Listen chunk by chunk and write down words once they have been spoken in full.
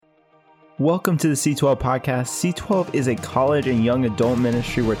Welcome to the C12 podcast. C12 is a college and young adult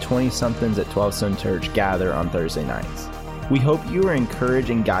ministry where 20-somethings at 12 Stone Church gather on Thursday nights. We hope you are encouraged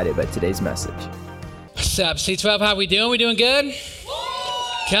and guided by today's message. What's up, C12? How we doing? We doing good?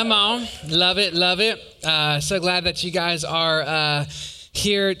 Come on. Love it, love it. So glad that you guys are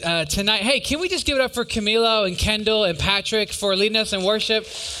here tonight. Hey, can we just give it up for Camilo and Kendall and Patrick for leading us in worship?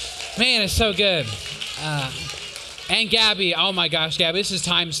 Man, it's so good. And Gabby. Oh my gosh, Gabby, this is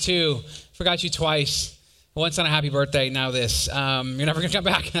times two. Forgot you twice. Once on a happy birthday, now this. You're never going to come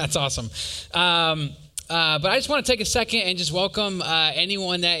back. That's awesome. But I just want to take a second and just welcome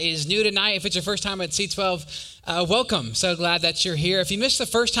anyone that is new tonight. If it's your first time at C12, welcome. So glad that you're here. If you missed the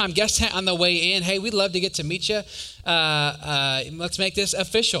first time guest tent on the way in, hey, we'd love to get to meet you. Let's make this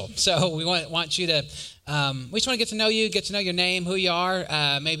official. So we want you to, we just want to get to know you, get to know your name, who you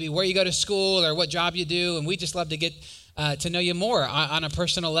are, maybe where you go to school or what job you do. And we just love to get to know you more on a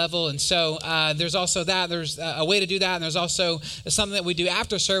personal level. And so there's also that. There's a way to do that. And there's also something that we do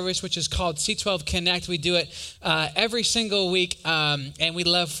after service, which is called C12 Connect. We do it every single week. And we'd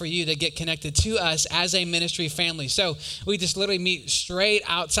love for you to get connected to us as a ministry family. So we just literally meet straight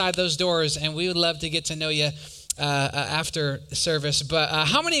outside those doors. And we would love to get to know you after service. But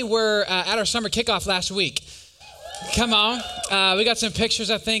how many were at our summer kickoff last week? Come on. We got some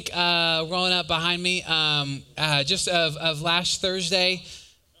pictures, I think, rolling up behind me, just of last Thursday.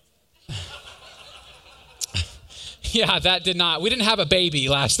 Yeah, that did not. We didn't have a baby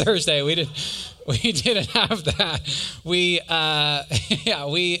last Thursday. We didn't have that. We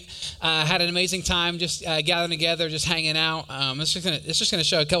had an amazing time just gathering together, just hanging out. It's just gonna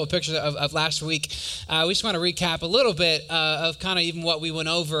show a couple of pictures of last week. We just want to recap a little bit of kind of even what we went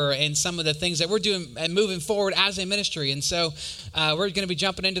over and some of the things that we're doing and moving forward as a ministry. And so we're going to be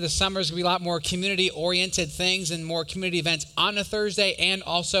jumping into the summer. There's going to be a lot more community-oriented things and more community events on a Thursday and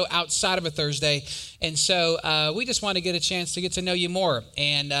also outside of a Thursday. And so we just want to get a chance to get to know you more.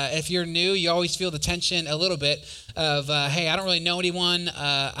 And if you're new, you always feel the tension a little bit of, hey, I don't really know anyone.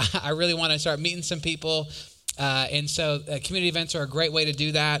 I really want to start meeting some people. And so community events are a great way to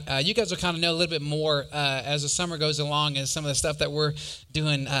do that. You guys will kind of know a little bit more as the summer goes along as some of the stuff that we're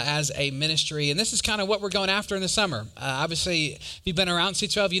doing as a ministry. And this is kind of what we're going after in the summer. Obviously, if you've been around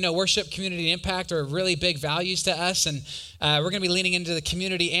C12, you know worship, community, and impact are really big values to us. And we're going to be leaning into the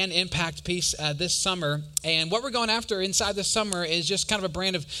community and impact piece this summer. And what we're going after inside the summer is just kind of a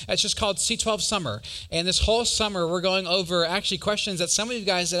brand of, it's just called C12 Summer. And this whole summer, we're going over actually questions that some of you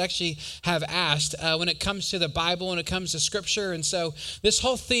guys that actually have asked when it comes to the Bible, when it comes to Scripture. And so this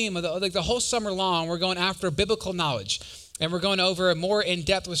whole theme of the whole summer long, we're going after biblical knowledge. And we're going over more in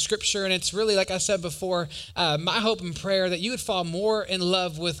depth with Scripture. And it's really, like I said before, my hope and prayer that you would fall more in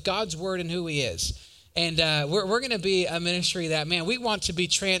love with God's Word and who He is. And we're going to be a ministry that, man, we want to be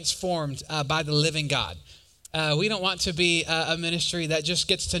transformed by the living God. We don't want to be a ministry that just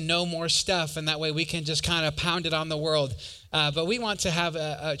gets to know more stuff, and that way we can just kind of pound it on the world. But we want to have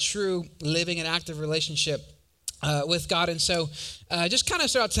a true living and active relationship with God. And so just kind of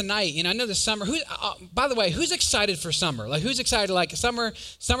start out tonight, I know the summer, by the way, who's excited for summer? Like, who's excited? Like,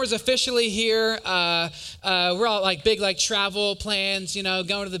 summer's officially here. We're all like big, like travel plans,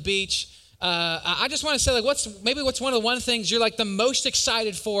 going to the beach. I just want to say, like, what's one of the things you're like the most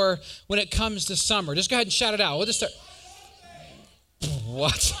excited for when it comes to summer? Just go ahead and shout it out. We'll just start.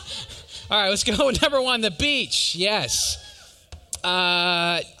 What? All right, let's go with number one, the beach. Yes. Okay.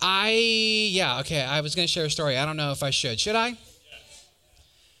 I was going to share a story. I don't know if I should. Should I?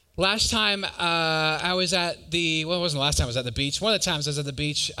 Last time I was at it wasn't the last time I was at the beach. One of the times I was at the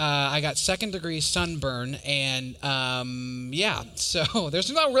beach, I got second-degree sunburn, and so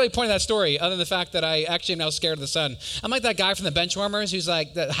there's no really point in that story other than the fact that I actually am now scared of the sun. I'm like that guy from the Benchwarmers who's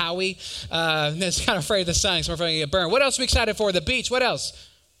like that Howie, that's kind of afraid of the sun, so I'm afraid to get burned. What else are we excited for? The beach. What else?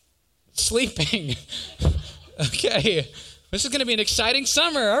 Sleeping. Okay. This is going to be an exciting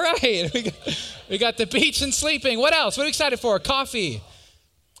summer. All right. We got the beach and sleeping. What else? What are we excited for? Coffee.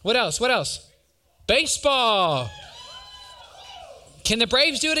 What else? Baseball. Can the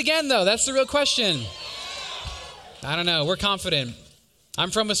Braves do it again, though? That's the real question. I don't know. We're confident. I'm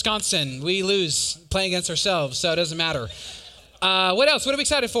from Wisconsin. We lose playing against ourselves, so it doesn't matter. What else? What are we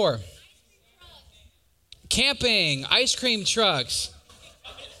excited for? Camping. Ice cream trucks.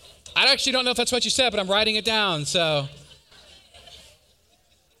 I actually don't know if that's what you said, but I'm writing it down, so.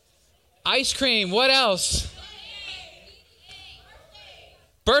 Ice cream. What else?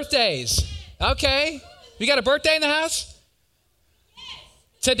 Birthdays. Okay. You got a birthday in the house?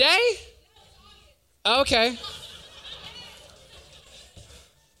 Today? Okay.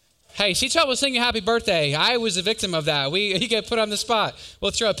 Hey, C12 will sing you happy birthday. I was a victim of that. You get put on the spot.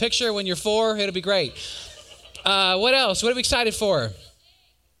 We'll throw a picture when you're 4. It'll be great. What else? What are we excited for?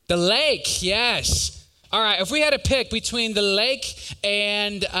 The lake, yes. All right, if we had to pick between the lake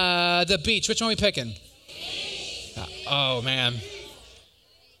and the beach, which one are we picking? Oh, man.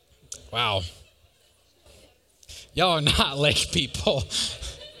 Wow. Y'all are not lake people.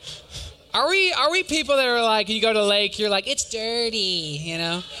 Are we people that are like, you go to the lake, you're like, it's dirty, you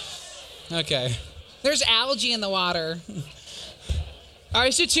know? Okay. There's algae in the water. All right,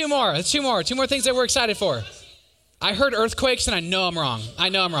 let's do two more. Two more things that we're excited for. I heard earthquakes and I know I'm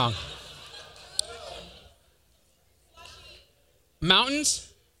wrong.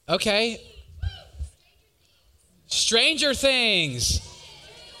 Mountains? Okay. Stranger Things.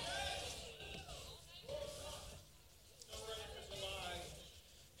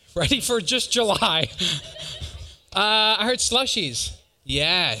 Ready for just July. I heard slushies.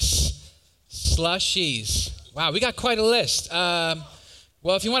 Yes. Slushies. Wow, we got quite a list. Well,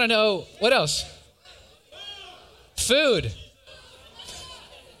 if you want to know, what else? Food.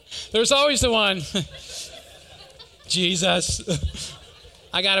 There's always the one. Jesus.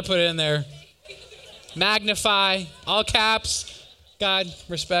 I got to put it in there. Magnify, all caps. God,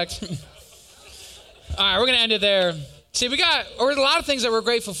 respect. All right, we're going to end it there. See, there's a lot of things that we're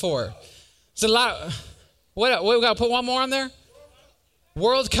grateful for. There's a lot. What we got to put one more on there?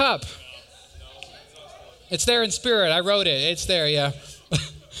 World Cup. It's there in spirit. I wrote it. It's there, yeah.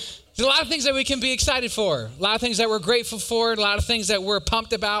 There's a lot of things that we can be excited for. A lot of things that we're grateful for. A lot of things that we're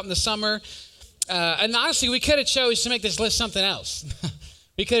pumped about in the summer. And honestly, we could have chose to make this list something else.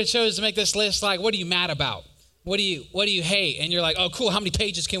 We could have chose to make this list like, what are you mad about? What do you hate? And you're like, oh, cool. How many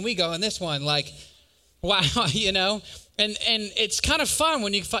pages can we go in this one? Like, wow, you know? And it's kind of fun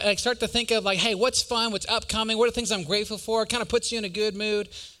when you like start to think of like, hey, what's fun? What's upcoming? What are things I'm grateful for? It kind of puts you in a good mood.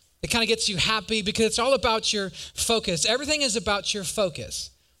 It kind of gets you happy because it's all about your focus. Everything is about your focus.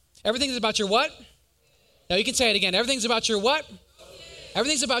 Everything is about your what? Now you can say it again. Everything's about your what?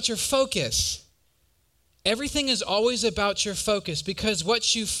 Everything's about your focus. Everything is always about your focus because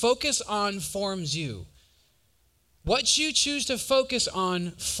what you focus on forms you. What you choose to focus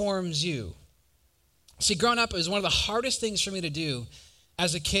on forms you. See, growing up, it was one of the hardest things for me to do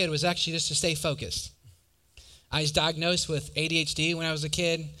as a kid was actually just to stay focused. I was diagnosed with ADHD when I was a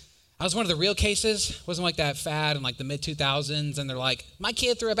kid. I was one of the real cases. It wasn't like that fad in like the mid-2000s, and they're like, my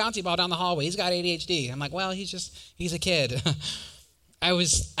kid threw a bouncy ball down the hallway. He's got ADHD. I'm like, well, he's a kid. I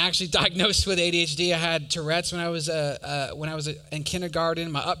was actually diagnosed with ADHD. I had Tourette's when I was in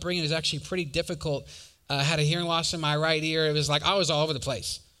kindergarten. My upbringing was actually pretty difficult. I had a hearing loss in my right ear. It was like I was all over the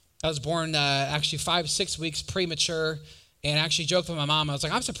place. I was born actually 5-6 weeks premature, and I actually joked with my mom. I was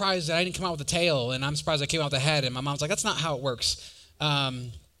like, I'm surprised that I didn't come out with a tail, and I'm surprised I came out with a head. And my mom's like, that's not how it works.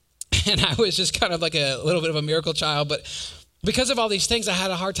 And I was just kind of like a little bit of a miracle child. But because of all these things, I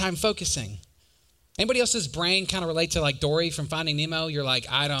had a hard time focusing. Anybody else's brain kind of relate to like Dory from Finding Nemo? You're like,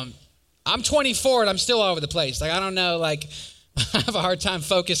 I'm 24 and I'm still all over the place. Like, I don't know, like I have a hard time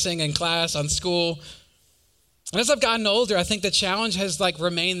focusing in class, on school. And as I've gotten older, I think the challenge has like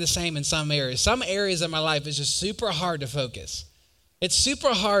remained the same in some areas. Some areas of my life is just super hard to focus. It's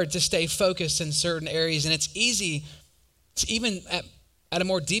super hard to stay focused in certain areas. And it's easy to even at a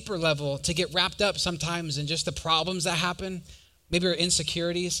more deeper level to get wrapped up sometimes in just the problems that happen. Maybe our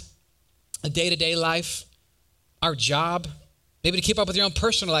insecurities, a day-to-day life, our job, maybe to keep up with your own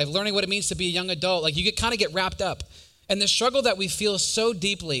personal life, learning what it means to be a young adult. Like you kind of get wrapped up. And the struggle that we feel so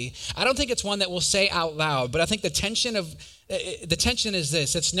deeply, I don't think it's one that we'll say out loud, but I think the tension is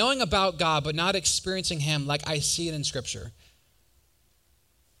this. It's knowing about God, but not experiencing him like I see it in Scripture.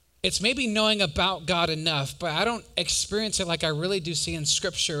 It's maybe knowing about God enough, but I don't experience it like I really do see in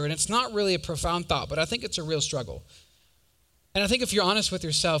Scripture. And it's not really a profound thought, but I think it's a real struggle. And I think if you're honest with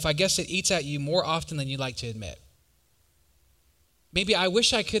yourself, I guess it eats at you more often than you'd like to admit. Maybe I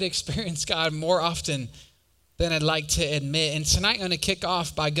wish I could experience God more often than I'd like to admit. And tonight I'm going to kick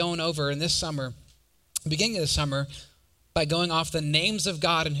off by going over in this summer, beginning of the summer, by going off the names of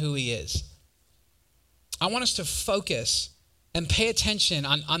God and who he is. I want us to focus and pay attention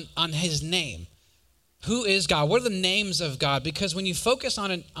on his name. Who is God? What are the names of God? Because when you focus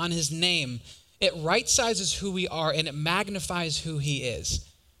on his name, it right-sizes who we are and it magnifies who he is.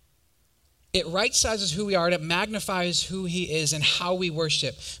 It right-sizes who we are and it magnifies who he is and how we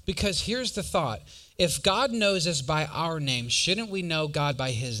worship. Because here's the thought. If God knows us by our name, shouldn't we know God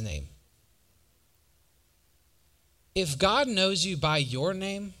by his name? If God knows you by your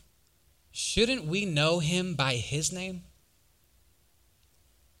name, shouldn't we know him by his name?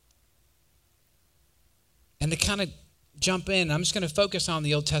 And to kind of jump in. I'm just going to focus on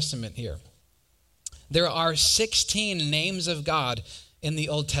the Old Testament here. There are 16 names of God in the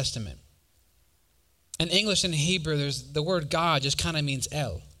Old Testament. In English and Hebrew, there's the word God just kind of means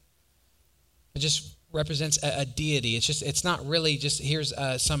El. It just represents a deity. It's not really just here's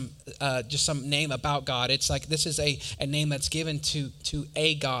some name about God. It's like this is a name that's given to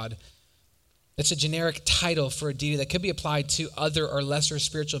a God. It's a generic title for a deity that could be applied to other or lesser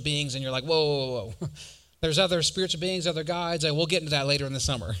spiritual beings. And you're like, whoa. There's other spiritual beings, other gods. We'll get into that later in the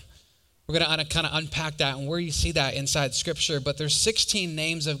summer. We're going to kind of unpack that and where you see that inside Scripture. But there's 16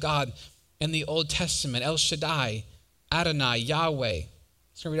 names of God in the Old Testament. El Shaddai, Adonai, Yahweh.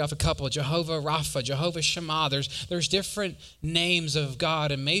 Let's read off a couple. Jehovah Rapha, Jehovah Shammah. There's different names of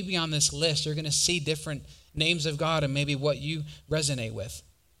God. And maybe on this list, you're going to see different names of God and maybe what you resonate with.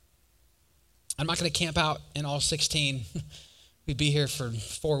 I'm not going to camp out in all 16. We'd be here for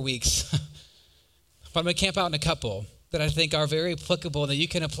 4 weeks. But I'm going to camp out in a couple that I think are very applicable that you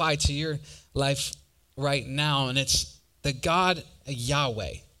can apply to your life right now. And it's the God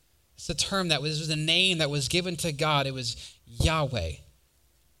Yahweh. It's a term that was a name that was given to God. It was Yahweh.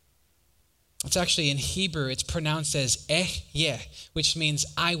 It's actually in Hebrew, it's pronounced as Ehyeh, which means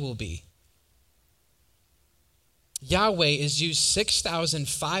I will be. Yahweh is used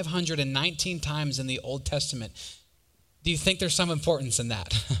 6,519 times in the Old Testament. Do you think there's some importance in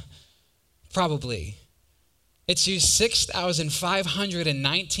that? Probably. It's used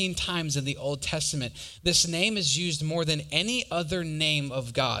 6,519 times in the Old Testament. This name is used more than any other name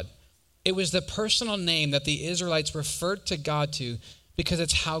of God. It was the personal name that the Israelites referred to God to because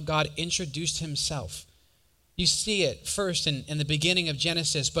it's how God introduced himself. You see it first in the beginning of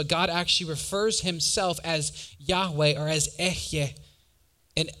Genesis, but God actually refers himself as Yahweh or as Ehyeh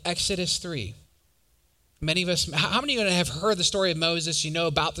in Exodus 3. Many of us, how many of you have heard the story of Moses? You know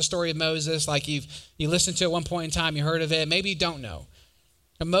about the story of Moses, like you listened to it at one point in time, you heard of it. Maybe you don't know.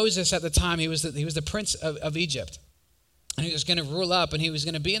 And Moses at the time, he was the prince of Egypt. And he was going to rule up and he was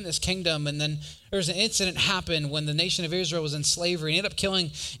going to be in this kingdom. And then there was an incident happened when the nation of Israel was in slavery. He ended up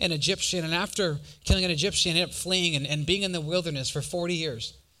killing an Egyptian. And after killing an Egyptian, he ended up fleeing and being in the wilderness for 40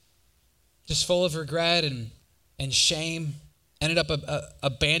 years. Just full of regret and shame. Ended up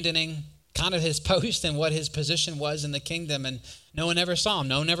abandoning kind of his post and what his position was in the kingdom. And no one ever saw him.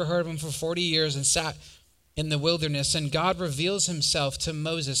 No one ever heard of him for 40 years and sat in the wilderness. And God reveals himself to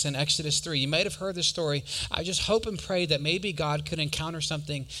Moses in Exodus 3. You might have heard the story. I just hope and pray that maybe God could encounter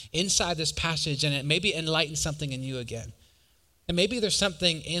something inside this passage and it maybe enlighten something in you again. And maybe there's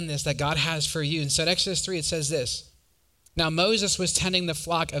something in this that God has for you. And so in Exodus 3, it says this. Now Moses was tending the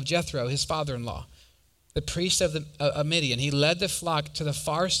flock of Jethro, his father-in-law, the priest of Midian. He led the flock to the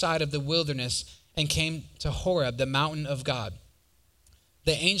far side of the wilderness and came to Horeb, the mountain of God.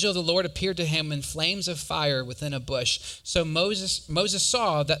 The angel of the Lord appeared to him in flames of fire within a bush. So Moses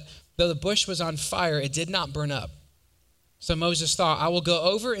saw that though the bush was on fire, it did not burn up. So Moses thought, I will go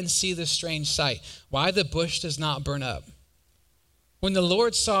over and see this strange sight, why the bush does not burn up. When the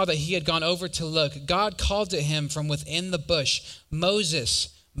Lord saw that he had gone over to look, God called to him from within the bush,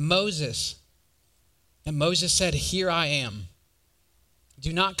 Moses, Moses. And Moses said, here I am.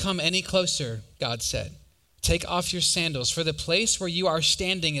 Do not come any closer, God said. Take off your sandals, for the place where you are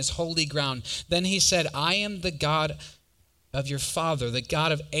standing is holy ground. Then he said, I am the God of your father, the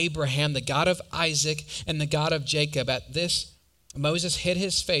God of Abraham, the God of Isaac, and the God of Jacob. At this, Moses hid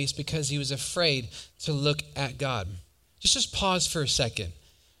his face because he was afraid to look at God. Just pause for a second.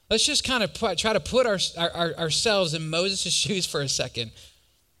 Let's just kind of try to put ourselves in Moses' shoes for a second.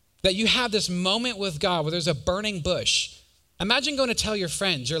 That you have this moment with God where there's a burning bush. Imagine going to tell your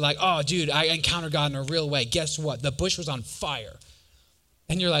friends, you're like, oh, dude, I encountered God in a real way. Guess what? The bush was on fire.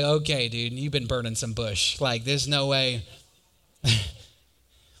 And you're like, okay, dude, you've been burning some bush. Like, there's no way.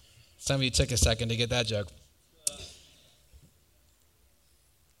 Some of you took a second to get that joke.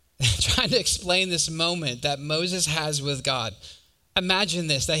 Trying to explain this moment that Moses has with God. Imagine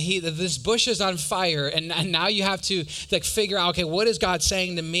this, that this bush is on fire and now you have to figure out, okay, what is God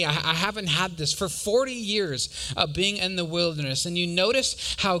saying to me? I haven't had this for 40 years of being in the wilderness. And you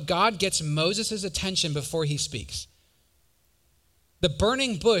notice how God gets Moses' attention before he speaks. The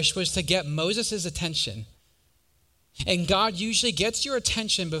burning bush was to get Moses' attention. And God usually gets your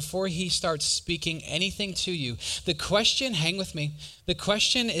attention before he starts speaking anything to you. The question, hang with me, the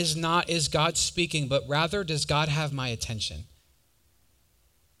question is not, is God speaking, but rather, does God have my attention?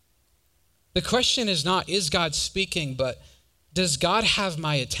 The question is not, is God speaking, but does God have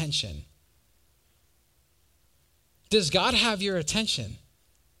my attention? Does God have your attention?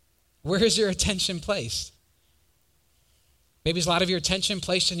 Where is your attention placed? Maybe it's a lot of your attention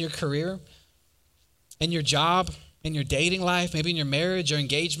placed in your career, in your job, in your dating life, maybe in your marriage or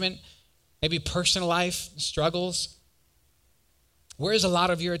engagement, maybe personal life struggles? Where is a lot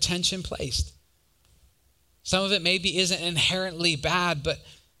of your attention placed? Some of it maybe isn't inherently bad, but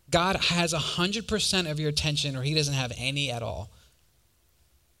God has 100% of your attention, or he doesn't have any at all.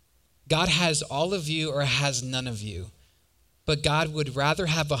 God has all of you or has none of you. But God would rather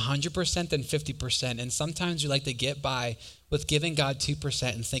have 100% than 50%. And sometimes you like to get by with giving God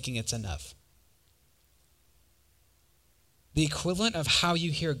 2% and thinking it's enough. The equivalent of how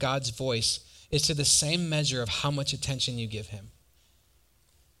you hear God's voice is to the same measure of how much attention you give him.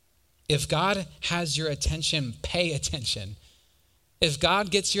 If God has your attention, pay attention. If God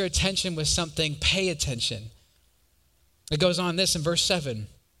gets your attention with something, pay attention. It goes on this in verse 7. It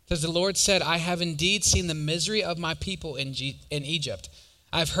says, the Lord said, I have indeed seen the misery of my people in Egypt.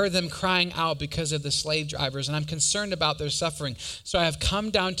 I've heard them crying out because of the slave drivers, and I'm concerned about their suffering. So I have come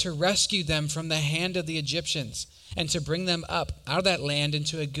down to rescue them from the hand of the Egyptians and to bring them up out of that land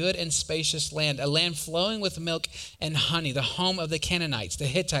into a good and spacious land, a land flowing with milk and honey, the home of the Canaanites, the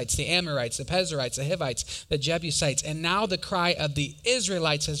Hittites, the Amorites, the Perizzites, the Hivites, the Jebusites. And now the cry of the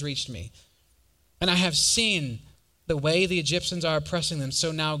Israelites has reached me. And I have seen the way the Egyptians are oppressing them.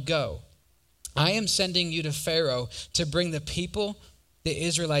 So now go. I am sending you to Pharaoh to bring the people, the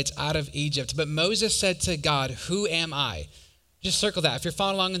Israelites, out of Egypt. But Moses said to God, who am I? Just circle that. If you're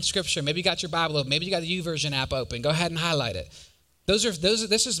following along in scripture, maybe you got your Bible open, maybe you got the YouVersion app open, go ahead and highlight it.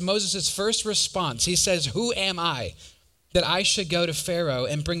 This is Moses' first response. He says, who am I that I should go to Pharaoh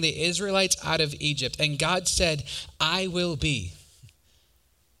and bring the Israelites out of Egypt? And God said, I will be.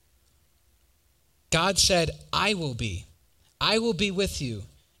 God said, I will be. I will be with you.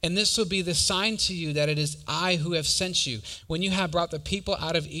 And this will be the sign to you that it is I who have sent you. When you have brought the people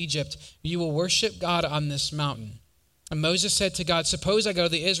out of Egypt, you will worship God on this mountain. And Moses said to God, suppose I go to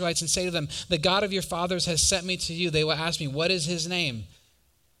the Israelites and say to them, the God of your fathers has sent me to you. They will ask me, what is his name?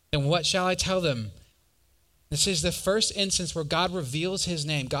 And what shall I tell them? This is the first instance where God reveals his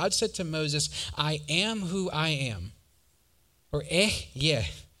name. God said to Moses, I am who I am. Or yeah.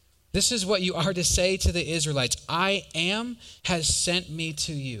 This is what you are to say to the Israelites. I am has sent me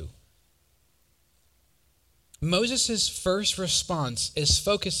to you. Moses' first response is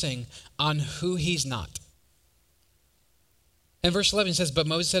focusing on who he's not. In verse 11 it says, but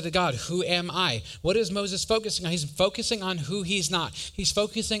Moses said to God, who am I? What is Moses focusing on? He's focusing on who he's not. He's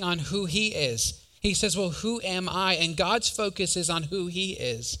focusing on who he is. He says, well, who am I? And God's focus is on who he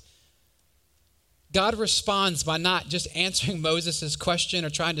is. God responds by not just answering Moses' question or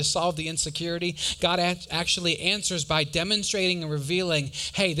trying to solve the insecurity. God actually answers by demonstrating and revealing,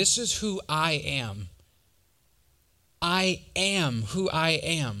 hey, this is who I am. I am who I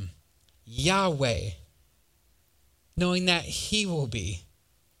am. Yahweh. Knowing that he will be.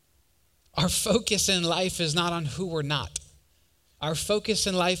 Our focus in life is not on who we're not. Our focus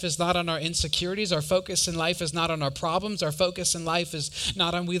in life is not on our insecurities. Our focus in life is not on our problems. Our focus in life is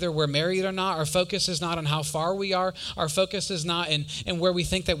not on whether we're married or not. Our focus is not on how far we are. Our focus is not in where we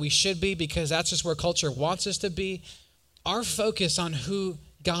think that we should be, because that's just where culture wants us to be. Our focus on who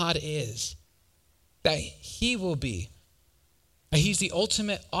God is, that he will be. He's the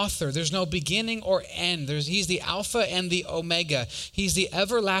ultimate author. There's no beginning or end. He's the Alpha and the Omega. He's the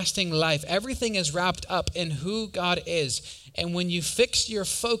everlasting life. Everything is wrapped up in who God is. And when you fix your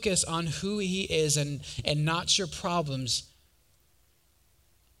focus on who he is and not your problems,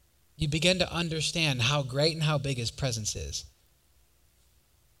 you begin to understand how great and how big his presence is.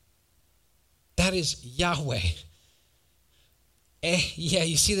 That is Yahweh. Yeah,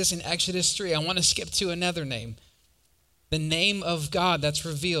 you see this in Exodus 3. I want to skip to another name. The name of God that's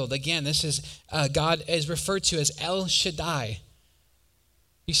revealed. Again, this is God is referred to as El Shaddai.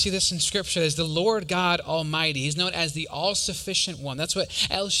 You see this in scripture as the Lord God Almighty. He's known as the all-sufficient one. That's what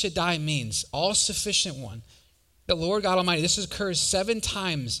El Shaddai means, all-sufficient one. The Lord God Almighty. This occurs 7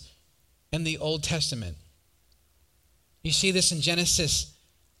 times in the Old Testament. You see this in Genesis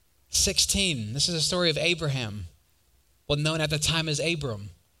 16. This is a story of Abraham, well known at the time as Abram.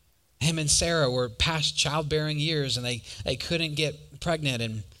 Him and Sarah were past childbearing years, and they couldn't get pregnant.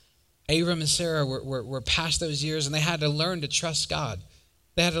 And Abram and Sarah were past those years, and they had to learn to trust God.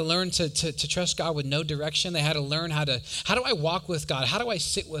 They had to learn to trust God with no direction. They had to learn how do I walk with God? How do I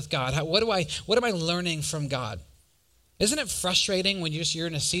sit with God? What am I learning from God? Isn't it frustrating when you're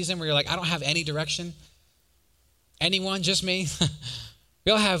in a season where you're like, I don't have any direction? Anyone? Just me?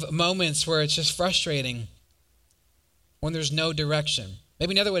 We all have moments where it's just frustrating when there's no direction.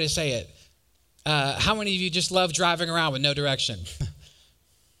 Maybe another way to say it, how many of you just love driving around with no direction?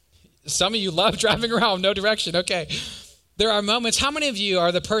 Some of you love driving around with no direction. Okay. There are moments, how many of you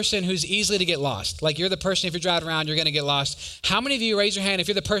are the person who's easily to get lost? Like you're the person, if you're driving around, you're going to get lost. How many of you, raise your hand, if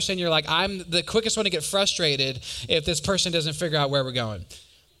you're the person, you're like, I'm the quickest one to get frustrated if this person doesn't figure out where we're going.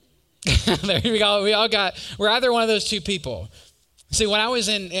 There we go. We're either one of those two people. See, when I was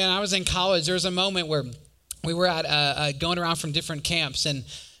in college, there was a moment where we were at going around from different camps, and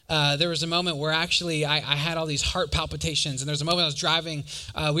there was a moment where actually I had all these heart palpitations, and there was a moment I was driving.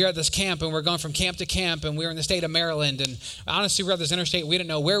 We were at this camp, and we're going from camp to camp, and we were in the state of Maryland, and honestly, we're at this interstate. We didn't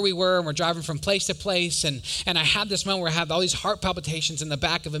know where we were, and we're driving from place to place, and I had this moment where I had all these heart palpitations in the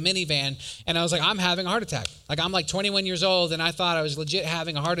back of a minivan, and I was like, I'm having a heart attack. Like, I'm like 21 years old, and I thought I was legit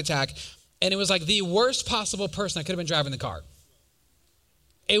having a heart attack, and it was like the worst possible person I could have been driving the car.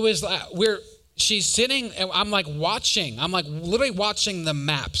 It was like, she's sitting, and I'm like literally watching the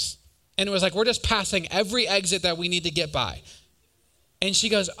maps. And it was like, we're just passing every exit that we need to get by. And she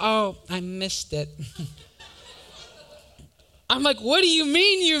goes, oh, I missed it. I'm like, what do you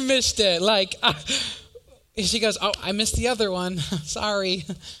mean you missed it? Like, she goes, oh, I missed the other one. Sorry.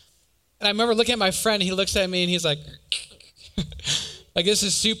 And I remember looking at my friend, he looks at me and he's like, like, this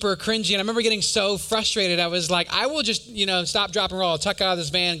is super cringy. And I remember getting so frustrated. I was like, I will just, stop, drop, and roll. I'll tuck out of this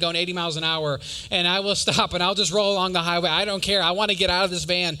van going 80 miles an hour, and I will stop, and I'll just roll along the highway. I don't care. I want to get out of this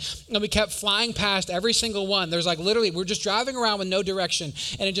van. And we kept flying past every single one. There's like literally, we're just driving around with no direction,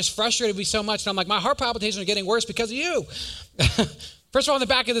 and it just frustrated me so much. And I'm like, my heart palpitations are getting worse because of you. First of all, in the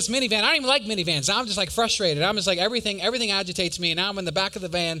back of this minivan, I don't even like minivans. I'm just like frustrated. I'm just like, everything agitates me. And now I'm in the back of the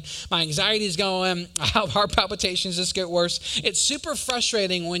van. My anxiety is going. Heart palpitations just get worse. It's super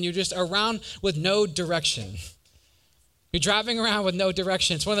frustrating when you're just around with no direction. You're driving around with no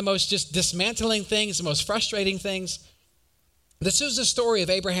direction. It's one of the most just dismantling things, the most frustrating things. This is the story of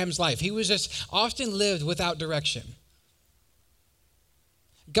Abraham's life. He was just often lived without direction.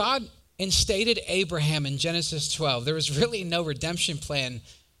 God instated Abraham in Genesis 12. There was really no redemption plan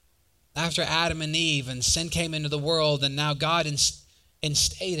after Adam and Eve and sin came into the world, and now God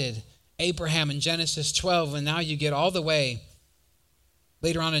instated Abraham in Genesis 12, and now you get all the way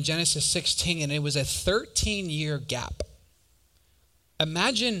later on in Genesis 16, and it was a 13-year gap.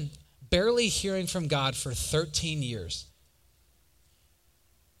 Imagine barely hearing from God for 13 years.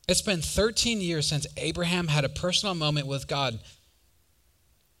 It's been 13 years since Abraham had a personal moment with God.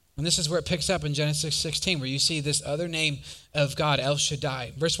 And this is where it picks up in Genesis 16, where you see this other name of God, El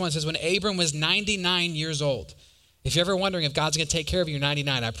Shaddai. Verse 1 says, when Abram was 99 years old. If you're ever wondering if God's going to take care of you, you're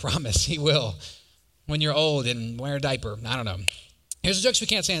 99, I promise he will. When you're old and wear a diaper, I don't know. Here's the jokes we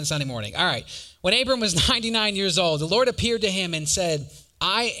can't say on Sunday morning. All right. When Abram was 99 years old, the Lord appeared to him and said,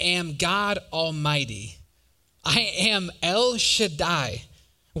 I am God Almighty. I am El Shaddai.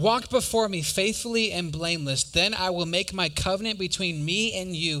 Walk before me faithfully and blameless. Then I will make my covenant between me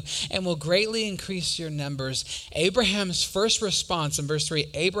and you and will greatly increase your numbers. Abraham's first response in verse 3,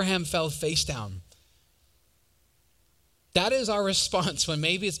 Abraham fell face down. That is our response when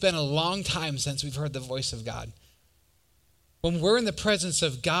maybe it's been a long time since we've heard the voice of God. When we're in the presence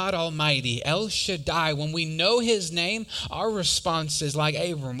of God Almighty, El Shaddai, when we know his name, our response is like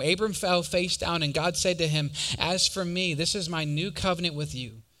Abram. Abram fell face down, and God said to him, as for me, this is my new covenant with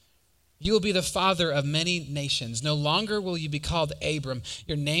you. You will be the father of many nations. No longer will you be called Abram.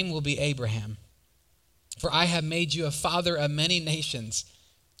 Your name will be Abraham. For I have made you a father of many nations.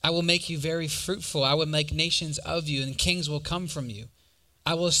 I will make you very fruitful. I will make nations of you, and kings will come from you.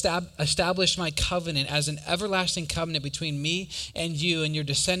 I will establish my covenant as an everlasting covenant between me and you and your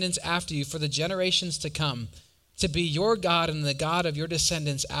descendants after you for the generations to come, to be your God and the God of your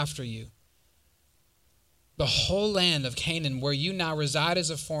descendants after you. The whole land of Canaan, where you now reside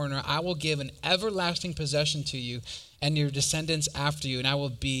as a foreigner, I will give an everlasting possession to you and your descendants after you, and I will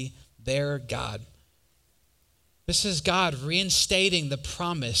be their God. This is God reinstating the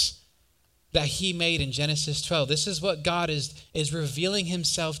promise that he made in Genesis 12. This is what God is revealing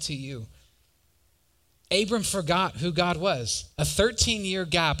himself to you. Abram forgot who God was. A 13-year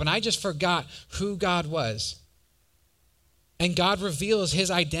gap, and I just forgot who God was. And God reveals his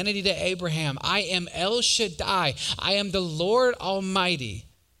identity to Abraham. I am El Shaddai. I am the Lord Almighty.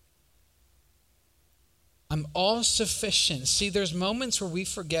 I'm all sufficient. See, there's moments where we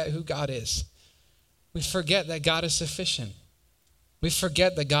forget who God is. We forget that God is sufficient. We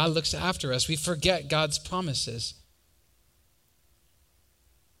forget that God looks after us. We forget God's promises.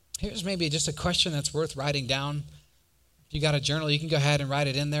 Here's maybe just a question that's worth writing down. If you got a journal, you can go ahead and write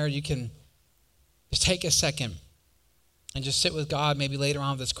it in there. You can just take a second and just sit with God maybe later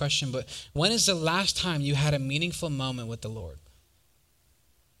on with this question. But when is the last time you had a meaningful moment with the Lord?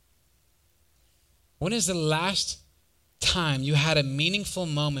 When is the last time you had a meaningful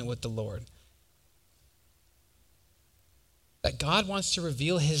moment with the Lord? that God wants to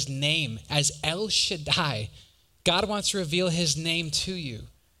reveal his name as El Shaddai. God wants to reveal his name to you.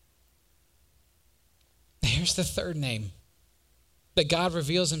 Here's the third name that God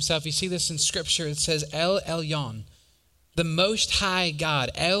reveals himself. You see this in scripture. It says El Elyon, the Most High God,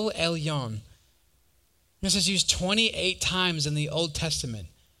 El Elyon. This is used 28 times in the Old Testament.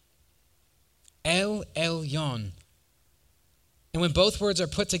 El Elyon. And when both words are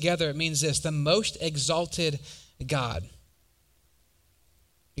put together, it means this: the most exalted God.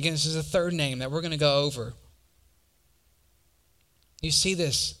 Again, this is a third name that we're going to go over. You see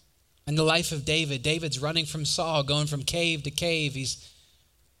this in the life of David. David's running from Saul, going from cave to cave.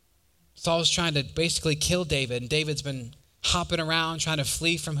 Saul's trying to basically kill David, and David's been hopping around trying to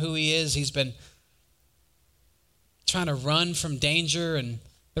flee from who he is. He's been trying to run from danger, and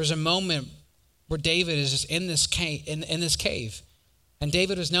there's a moment where David is just in this cave. And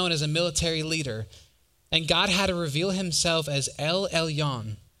David was known as a military leader. And God had to reveal himself as El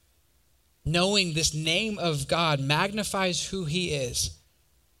Elyon. Knowing this name of God magnifies who he is.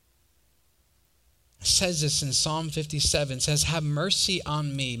 It says this in Psalm 57. It says, have mercy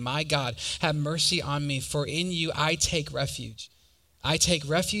on me, my God. Have mercy on me, for in you I take refuge. I take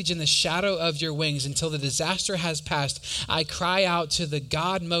refuge in the shadow of your wings until the disaster has passed. I cry out to the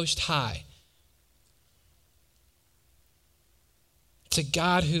God Most High. To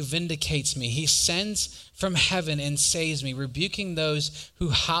God who vindicates me. He sends from heaven and saves me, rebuking those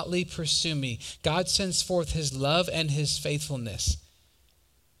who hotly pursue me. God sends forth his love and his faithfulness.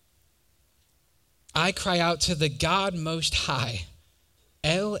 I cry out to the God Most High,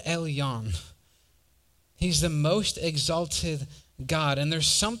 El Elyon. He's the most exalted God. And there's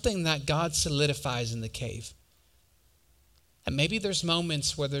something that God solidifies in the cave. And maybe there's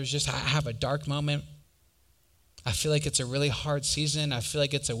moments where I have a dark moment. I feel like it's a really hard season. I feel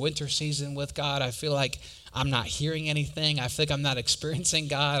like it's a winter season with God. I feel like I'm not hearing anything. I feel like I'm not experiencing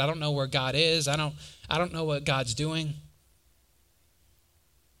God. I don't know where God is. I don't know what God's doing.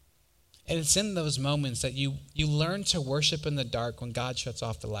 And it's in those moments that you learn to worship in the dark when God shuts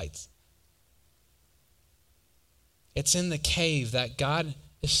off the lights. It's in the cave that God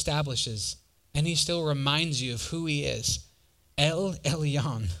establishes, and he still reminds you of who he is. El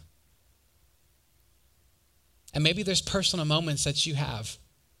Elyon. And maybe there's personal moments that you have.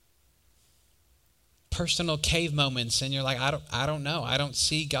 Personal cave moments, and you're like, I don't know. I don't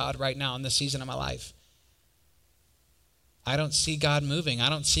see God right now in this season of my life. I don't see God moving. I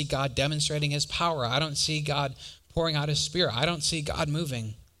don't see God demonstrating his power. I don't see God pouring out his spirit. I don't see God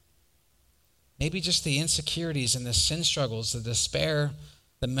moving. Maybe just the insecurities and the sin struggles, the despair,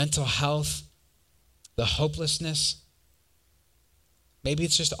 the mental health, the hopelessness. Maybe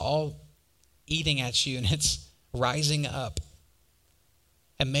it's just all eating at you and it's rising up.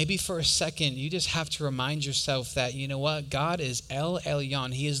 And maybe for a second, you just have to remind yourself that, you know what? God is El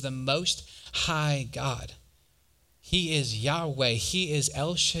Elyon. He is the Most High God. He is Yahweh. He is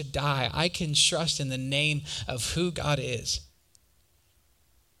El Shaddai. I can trust in the name of who God is.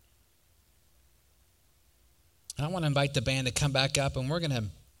 And I want to invite the band to come back up, and we're going to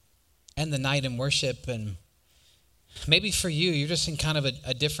end the night in worship. And maybe for you, you're just in kind of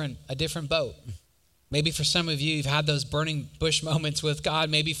a different boat. Maybe for some of you, you've had those burning bush moments with God.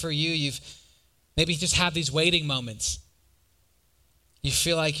 Maybe for you, you just have these waiting moments. You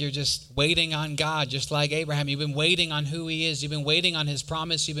feel like you're just waiting on God, just like Abraham. You've been waiting on who he is. You've been waiting on his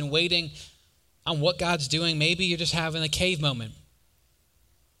promise. You've been waiting on what God's doing. Maybe you're just having a cave moment.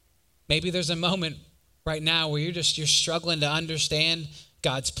 Maybe there's a moment right now where you're struggling to understand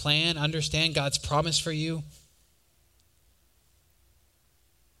God's plan, understand God's promise for you.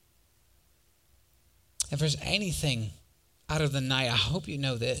 If there's anything out of the night, I hope you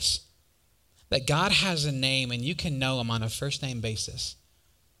know this, that God has a name and you can know him on a first name basis.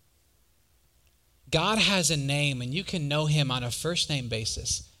 God has a name and you can know him on a first name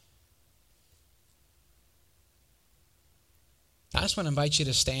basis. I just want to invite you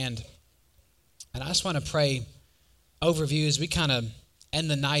to stand, and I just want to pray overview as we kind of end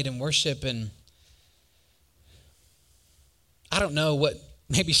the night in worship. And I don't know what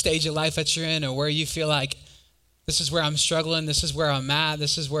maybe stage of life that you're in, or where you feel like this is where I'm struggling, this is where I'm at,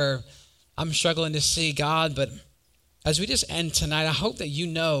 this is where I'm struggling to see God. But as we just end tonight, I hope that you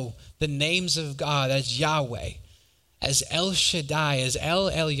know the names of God as Yahweh, as El Shaddai, as El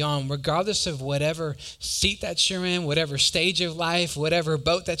Elyon, regardless of whatever seat that you're in, whatever stage of life, whatever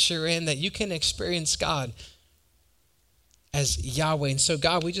boat that you're in, that you can experience God as Yahweh. And so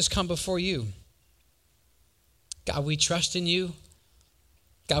God, we just come before you. God, we trust in you.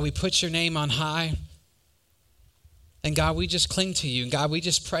 God, we put your name on high. And God, we just cling to you. God, we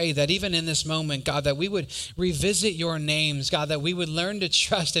just pray that even in this moment, God, that we would revisit your names, God, that we would learn to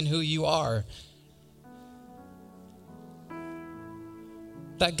trust in who you are.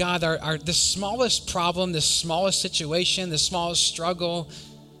 That God, the smallest problem, the smallest situation, the smallest struggle,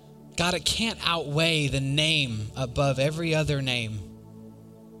 God, it can't outweigh the name above every other name.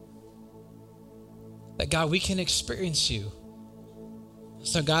 That God, we can experience you.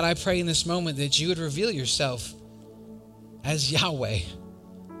 So God, I pray in this moment that you would reveal yourself as Yahweh,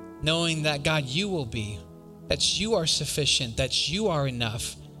 knowing that God, you will be, that you are sufficient, that you are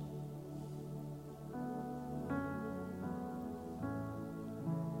enough.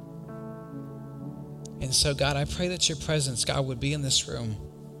 And so God, I pray that your presence, God, would be in this room.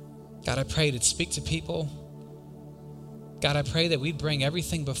 God, I pray to speak to people. God, I pray that we'd bring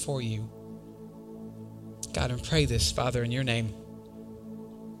everything before you. God, I pray this, Father, in your name.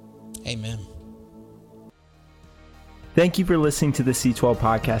 Amen. Thank you for listening to the C12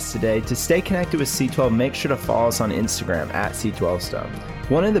 podcast today. To stay connected with C12, make sure to follow us on Instagram at C12Stone.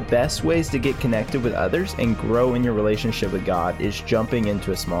 One of the best ways to get connected with others and grow in your relationship with God is jumping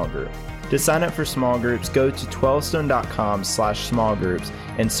into a small group. To sign up for small groups, go to 12stone.com/small groups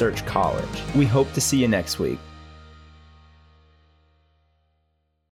and search college. We hope to see you next week.